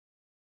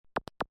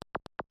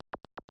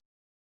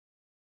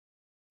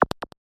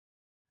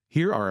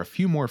Here are a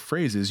few more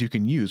phrases you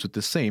can use with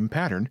the same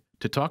pattern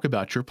to talk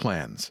about your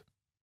plans.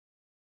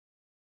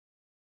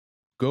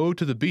 Go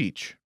to the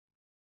beach.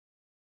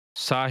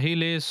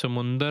 साहिले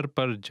समुंदर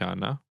पर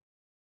जाना।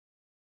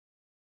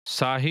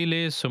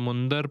 साहिले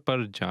समुंदर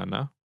पर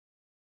जाना।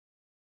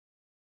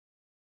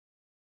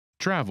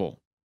 Travel.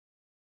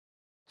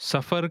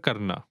 सफ़र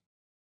करना।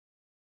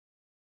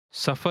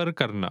 सफ़र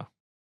करना।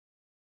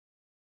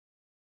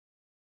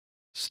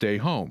 Stay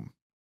home.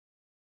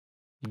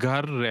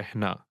 घर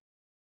रहना।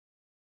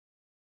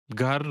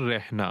 घर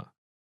रहना।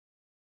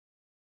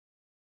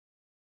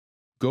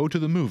 Go to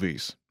the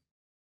movies.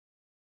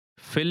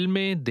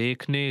 फिल्में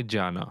देखने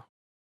जाना।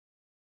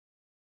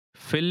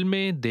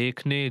 फिल्में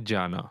देखने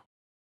जाना।